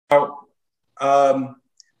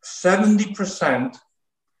70%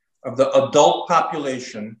 of the adult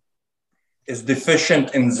population is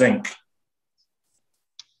deficient in zinc.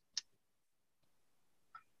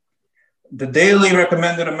 The daily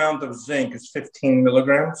recommended amount of zinc is 15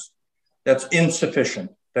 milligrams. That's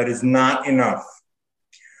insufficient. That is not enough.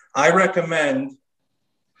 I recommend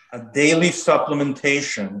a daily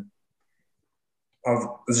supplementation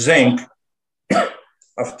of zinc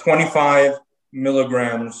of 25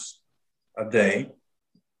 milligrams a day.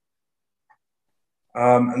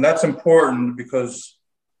 And that's important because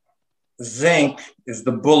zinc is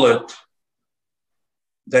the bullet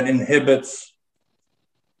that inhibits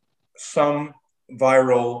some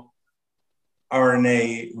viral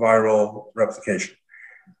RNA viral replication.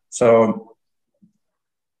 So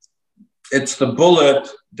it's the bullet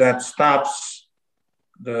that stops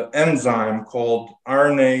the enzyme called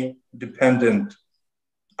RNA-dependent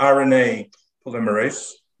RNA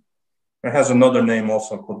polymerase. It has another name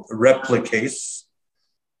also called replicase.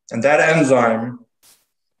 And that enzyme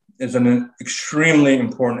is an extremely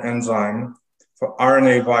important enzyme for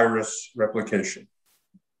RNA virus replication.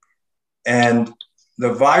 And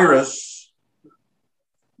the virus,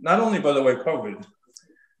 not only, by the way, COVID,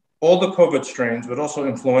 all the COVID strains, but also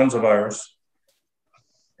influenza virus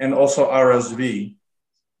and also RSV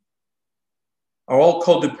are all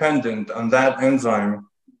codependent on that enzyme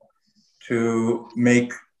to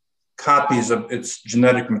make copies of its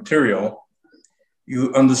genetic material.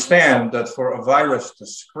 You understand that for a virus to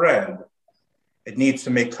spread, it needs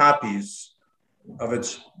to make copies of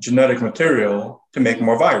its genetic material to make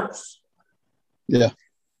more virus. Yeah.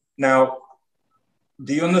 Now,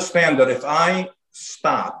 do you understand that if I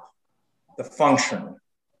stop the function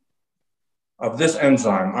of this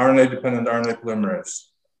enzyme, RNA-dependent RNA polymerase,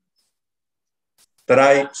 that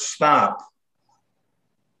I stop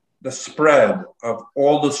the spread of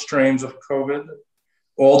all the strains of COVID,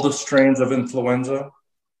 all the strains of influenza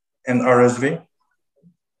and RSV?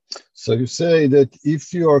 So you say that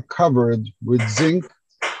if you are covered with zinc,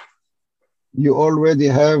 you already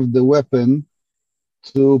have the weapon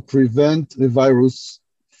to prevent the virus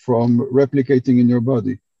from replicating in your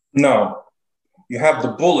body? No, you have the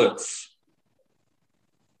bullets.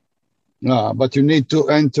 But you need to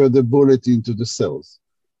enter the bullet into the cells.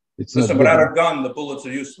 Listen, without a gun, the bullets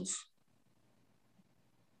are useless.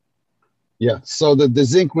 Yeah, so that the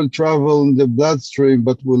zinc will travel in the bloodstream,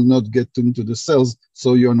 but will not get into the cells,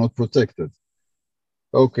 so you're not protected.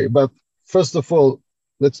 Okay, but first of all,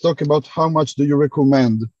 let's talk about how much do you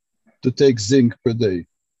recommend to take zinc per day?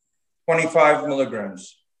 25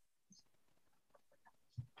 milligrams.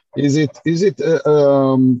 Is it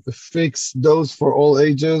a fixed dose for all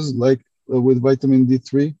ages, like with vitamin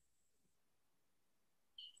D3?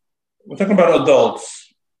 We're talking about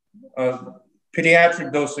adults.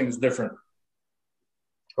 Pediatric dosing is different.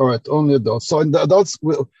 All right, only adults. So in the adults,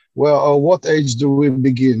 well, what age do we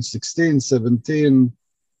begin? 16, 17?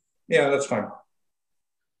 Yeah, that's fine.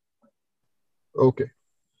 Okay.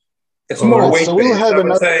 It's more weight-based. So we'll have I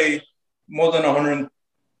would say more than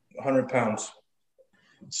 100 pounds.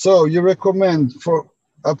 So you recommend for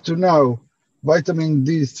up to now vitamin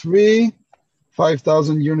D3,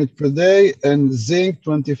 5,000 units per day, and zinc,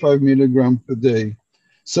 25 milligrams per day.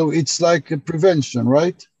 So it's like a prevention,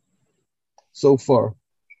 right? So far.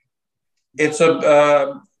 It's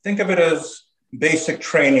think of it as basic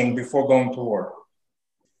training before going to war.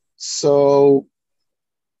 So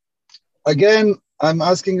again, I'm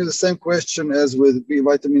asking you the same question as with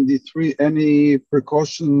vitamin D3. Any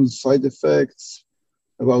precautions, side effects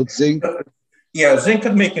about zinc? Yeah, zinc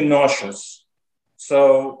could make you nauseous.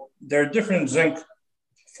 So there are different zinc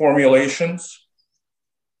formulations.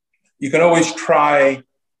 You can always try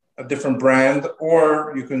a different brand,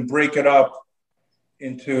 or you can break it up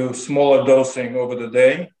into smaller dosing over the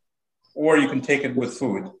day, or you can take it with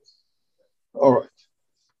food. All right.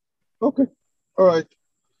 Okay. All right.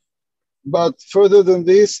 But further than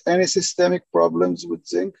this, any systemic problems with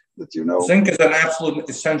zinc that you know? Zinc is an absolute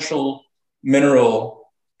essential mineral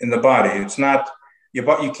in the body. It's not,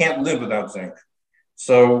 you can't live without zinc.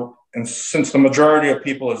 So, and since the majority of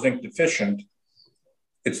people are zinc deficient,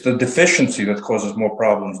 it's the deficiency that causes more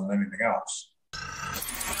problems than anything else.